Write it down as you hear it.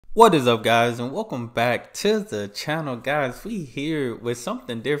What is up, guys, and welcome back to the channel. Guys, we here with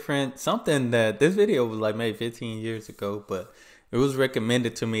something different, something that this video was like made 15 years ago, but it was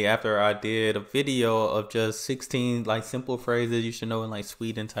recommended to me after I did a video of just 16 like simple phrases you should know in like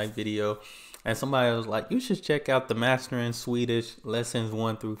Sweden type video. And somebody was like, you should check out the Mastering Swedish lessons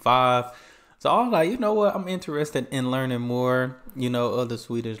 1 through 5. So I was like, you know what, I'm interested in learning more, of the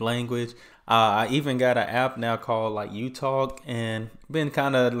Swedish language. I even got an app now called like You Talk, and been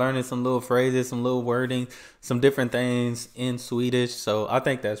kind of learning some little phrases, some little wording, some different things in Swedish. So I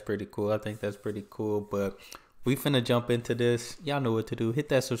think that's pretty cool. But we finna jump into this. Y'all know what to do. Hit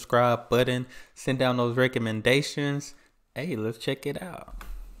that subscribe button, send down those recommendations. Hey, let's check it out.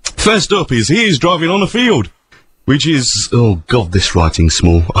 First up is he is driving on a field, which is, oh god, this writing's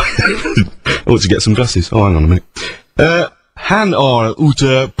small. I want to get some glasses. Oh, hang on a minute. Han är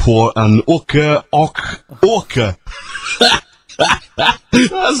ute på en åker.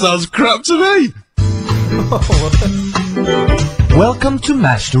 That sounds crap to me. Welcome to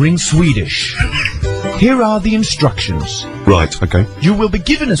Mastering Swedish. Here are the instructions. Right, okay. You will be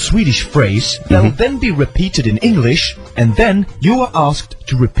given a Swedish phrase that will then be repeated in English, and then you are asked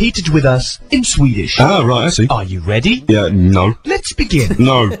to repeat it with us in Swedish. Ah, right, I see. Are you ready? Yeah, no. Let's begin.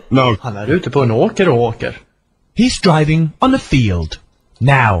 No. Han är ute på en åker. He's driving on a field.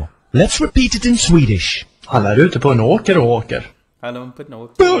 Now, let's repeat it in Swedish. Han är ute på en åker. I don't put no.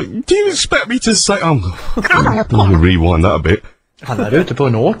 Well, do you expect me to say... Let me rewind that a bit. Han är ute på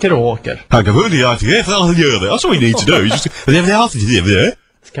en åker. That's all we need to do. Just...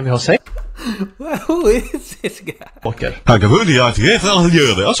 Ska vi ha sex? Who is this guy? Åker. That's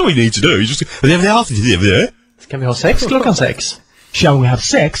all we need to do. Just... Ska vi ha sex klockan 6? Shall we have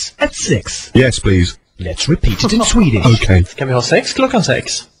sex at 6? Yes, please. Let's repeat it in Swedish. Okay. Ska vi ha sex klockan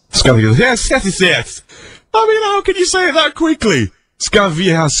 6? Yes. I mean, how can you say it that quickly? Ska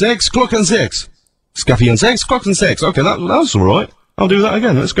vi ha sex klockan 6? Ska vi ha sex klockan 6? Okay, that's all right. I'll do that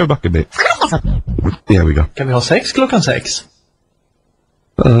again. Let's go back a bit. There we go. Ska vi ha sex klockan 6?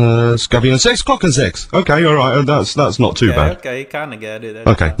 Ska vi ha sex klockan 6? Okay, all right. That's not too bad. Okay, kind of got it.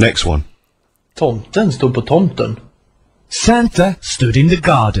 Okay, next one. Tomten stod på tomten. Santa stood in the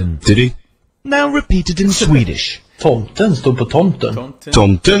garden. Did he? Now repeat it in Swedish. Tomten stod på tomten.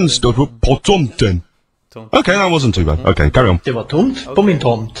 Tomten stod på tomten. Okay, that wasn't too bad. Okay, carry on. Det var tomt på min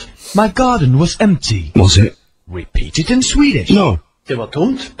tomt. My garden was empty. Was it? Repeat it in Swedish. No. Det var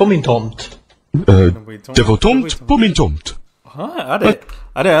tomt på min tomt. Det var tomt på min tomt. Huh?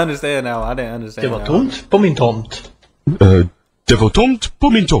 I didn't understand now. Det var tomt på min tomt. Det var tomt på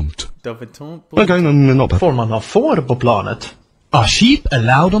min tomt. Okay, no, not bad. Får man ha får på planet? Are sheep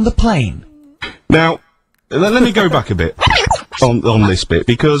allowed on the plane? Now, let me go back a bit on this bit,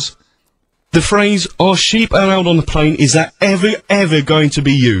 because the phrase, are sheep allowed on the plane, is that ever going to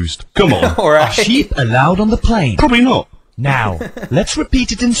be used? Come on. Right. Are sheep allowed on the plane? Probably not. Now, let's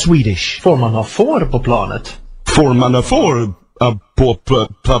repeat it in Swedish. Får man ha får på planet? Får man ha får på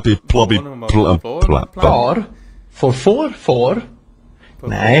Par. Får.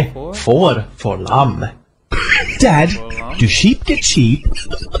 Nej, får lamm. Dad, do sheep get sheep?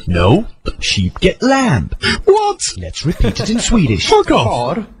 No, sheep get lamb. What? Let's repeat it in Swedish. Fuck off.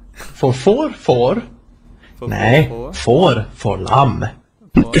 Par. Får. Nej, får lamm.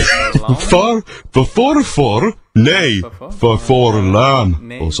 För nej, för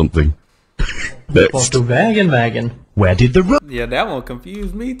lamb or something. Vart tog vägen? Where did the road? Yeah, that one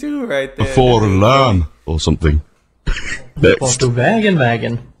confused me too, right there. För lamb or something. Vart tog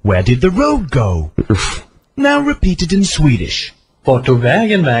vägen? Where did the road go? Now repeat it in Swedish. Vart tog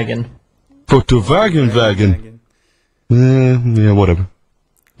vägen? Vart tog vägen? Yeah, whatever.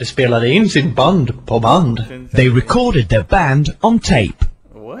 De spelade in sitt band på band. They recorded their band on tape.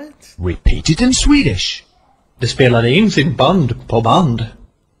 What? Repeat it in Swedish. De spelade in sitt band på band.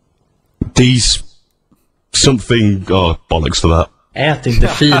 These something, oh, bollocks to that. Ät inte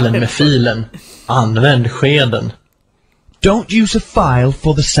filen med filen. Använd skeden. Don't use a file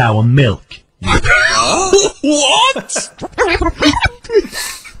for the sour milk. What?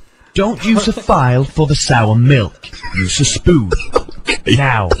 Don't use a file for the sour milk. Use a spoon.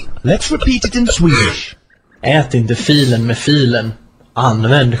 Now, let's repeat it in Swedish. Ät inte filen med filen.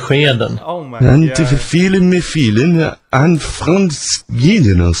 Använd skeden. Oh my Inte för god. filen med filen, fransk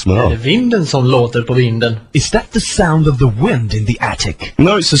genen Är smell. det vinden som låter på vinden? Is that the sound of the wind in the attic?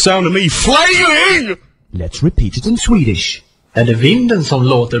 No, it's the sound of me flailing! Let's repeat it in Swedish. Är det vinden som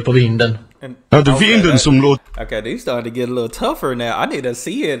låter på vinden? The vinden som låter... Okay, these starting to get a little tougher now. I need to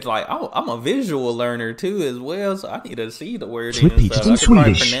see it. Like, I'm a visual learner too as well, so I need to see the wording. Repeat it in so I can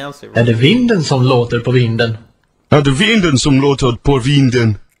probably Swedish. pronounce it Är right. det vinden som låter på vinden? The vinden som låter på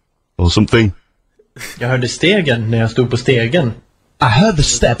vinden. or something. Jag hörde stegen när jag stod på stegen. I heard the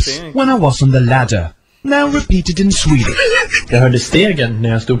steps when I was on the ladder. Now repeat it in Swedish. Jag hörde stegen när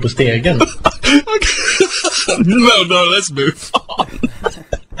jag stod på stegen. No, let's move on.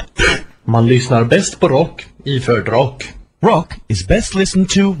 Man lyssnar bäst på rock iförd rock. Rock is best listened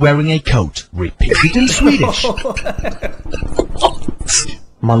to wearing a coat. Repeat it in Swedish.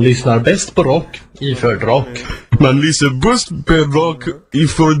 Man lyssnar bäst på rock iförd rock. Man lyssnar bäst på rock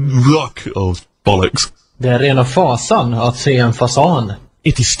ifråd rock. Oh, bollocks. Det är rena fasan att se en fasan.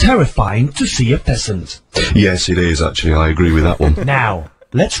 It is terrifying to see a peasant. Yes, it is actually. I agree with that one. Now,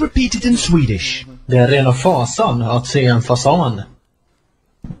 let's repeat it in Swedish. Det är rena fasan att se en fasan.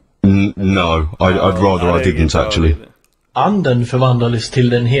 No, I'd rather I didn't actually. Anden förvandlades till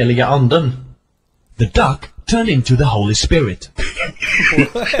den heliga anden. The duck turned into the Holy Spirit.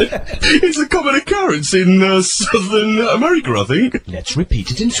 It's a common occurrence in Southern America, I think. Let's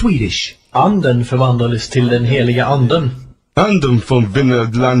repeat it in Swedish. Anden förvandlades till den heliga anden. Anden från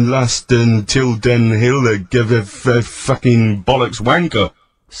Vinnerlandlasten till den hela give a fucking bollocks wanker.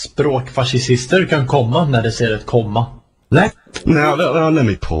 Språkfascister kan komma när de ser ett komma. Now, let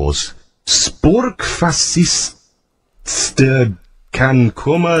me pause. Språkfascister kan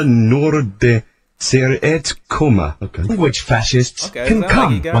komma när de ser ett komma. Okay. Language fascists Okay, can so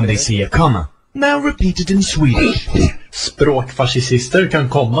come you got when they it. see a comma. Now repeat it in Swedish. Språkfascister kan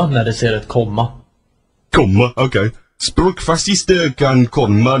komma när de ser ett komma. Komma, okay. Språkfascister kan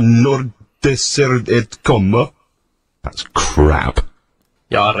komma när de ser ett komma. That's crap.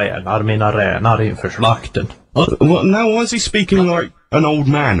 Jag ränar mina ränar inför slakten. What, now why is he speaking like an old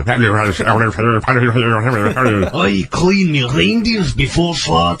man? I clean me reindeers before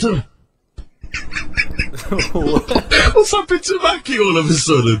slaughter. What's happened to Mackie all of a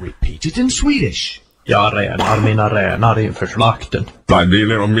sudden? Repeat it in Swedish. Jag ränar mina ränar inför slakten.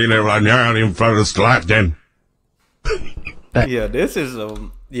 Yeah, this is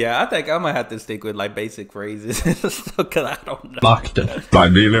yeah, I think I'm gonna have to stick with like basic phrases because I don't know.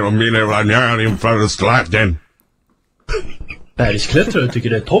 Slakten. Bergsklättrare tycker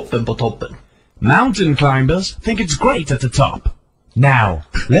det är toppen på toppen. Mountain climbers think it's great at the top. Now,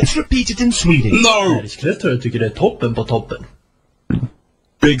 let's repeat it in Swedish. No! Bergsklättrare tycker det är toppen på toppen.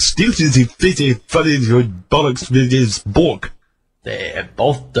 Big stilty fitty funny bollocks with his bork. Det är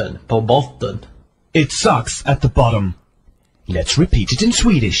botten på botten. It sucks at the bottom. Let's repeat it in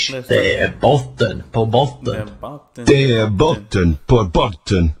Swedish. Det är botten på botten. Det är botten på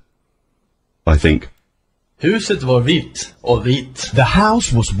botten. I think. Huset var vitt och vitt. The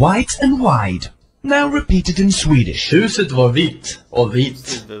house was white and wide. Now repeat it in Swedish. Huset var vitt och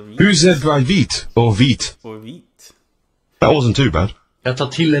vitt. Huset var vit or vit? That wasn't too bad. Jag tar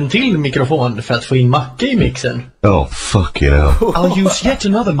till en till mikrofon för att få in Macke i mixen. Oh, fuck it hell. I'll use yet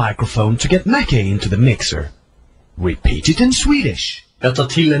another microphone to get Macke into the mixer. Repeat it in Swedish. Jag tar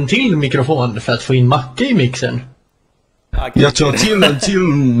till en till mikrofon för att få in Macke i mixen. Jag tar till en till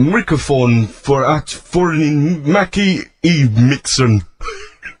mikrofon för att få in Mackie i mixen.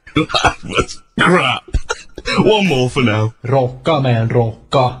 That was crap. One more for now. Rocka med en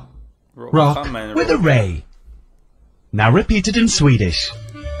rocka. Rock with a ray. Now repeat it in Swedish.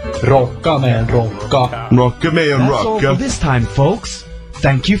 Rocka med en rocka. Rocka med en That's all for rocka. this time, folks.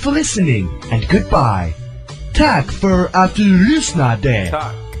 Thank you for listening, and goodbye. Tack för att du lyssnade.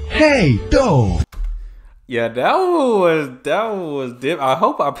 Hej då! Yeah, that was I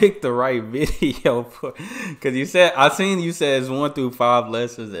hope I picked the right video because you said you said it's 1 through 5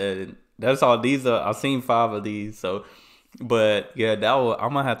 lessons, and that's all these are. I've seen 5 of these, so but yeah,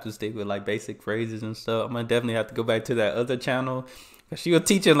 I'm gonna have to stick with like basic phrases and stuff. I'm gonna definitely have to go back to that other channel because she was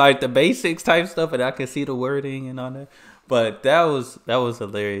teaching like the basics type stuff, and I can see the wording and all that. But that was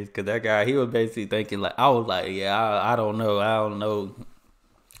hilarious because that guy, he was basically thinking like, I was like, yeah, I don't know.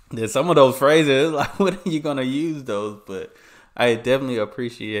 There's some of those phrases, like, when are you gonna use those? But I definitely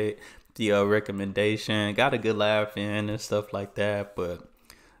appreciate the recommendation. Got a good laugh in and stuff like that. But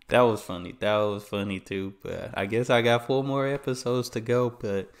that was funny. That was funny too. But I guess I got 4 more episodes to go.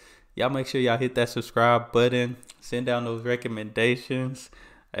 But y'all make sure y'all hit that subscribe button. Send down those recommendations.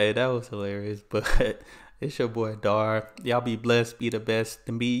 Hey, that was hilarious. But it's your boy Dar. Y'all be blessed, be the best,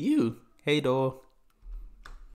 and be you. Hey, Dar.